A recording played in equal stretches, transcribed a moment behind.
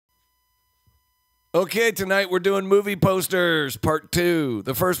Okay, tonight we're doing movie posters, part 2.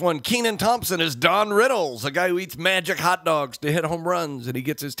 The first one, Kenan Thompson is Don Riddles, a guy who eats magic hot dogs to hit home runs, and he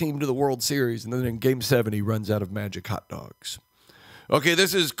gets his team to the World Series, and then in Game 7 he runs out of magic hot dogs. Okay,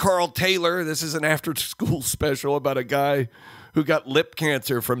 this is Carl Taylor. This is an after-school special about a guy who got lip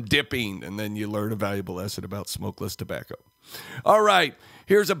cancer from dipping, and then you learn a valuable lesson about smokeless tobacco. All right,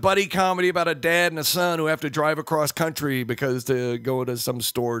 here's a buddy comedy about a dad and a son who have to drive across country because they go to some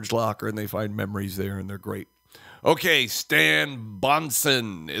storage locker and they find memories there, and they're great. Okay, Stan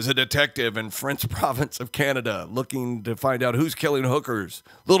Bonson is a detective in French province of Canada looking to find out who's killing hookers.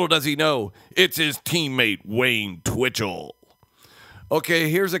 Little does he know, it's his teammate Wayne Twitchell. Okay,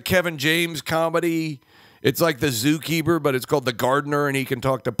 here's a Kevin James comedy. It's like The Zookeeper, but it's called The Gardener, and he can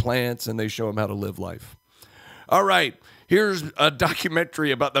talk to plants, and they show him how to live life. All right, here's a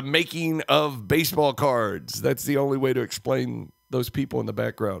documentary about the making of baseball cards. That's the only way to explain those people in the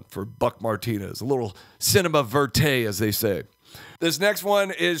background for Buck Martinez. A little cinema verte, as they say. This next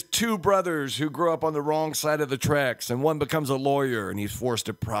one is two brothers who grew up on the wrong side of the tracks, and one becomes a lawyer, and he's forced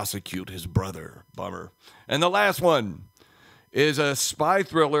to prosecute his brother. Bummer. And the last one is a spy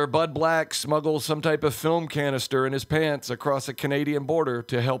thriller. Bud Black smuggles some type of film canister in his pants across the Canadian border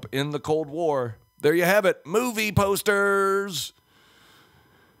to help end the Cold War. There you have it, movie posters.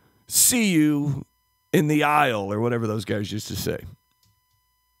 See you in the aisle, or whatever those guys used to say.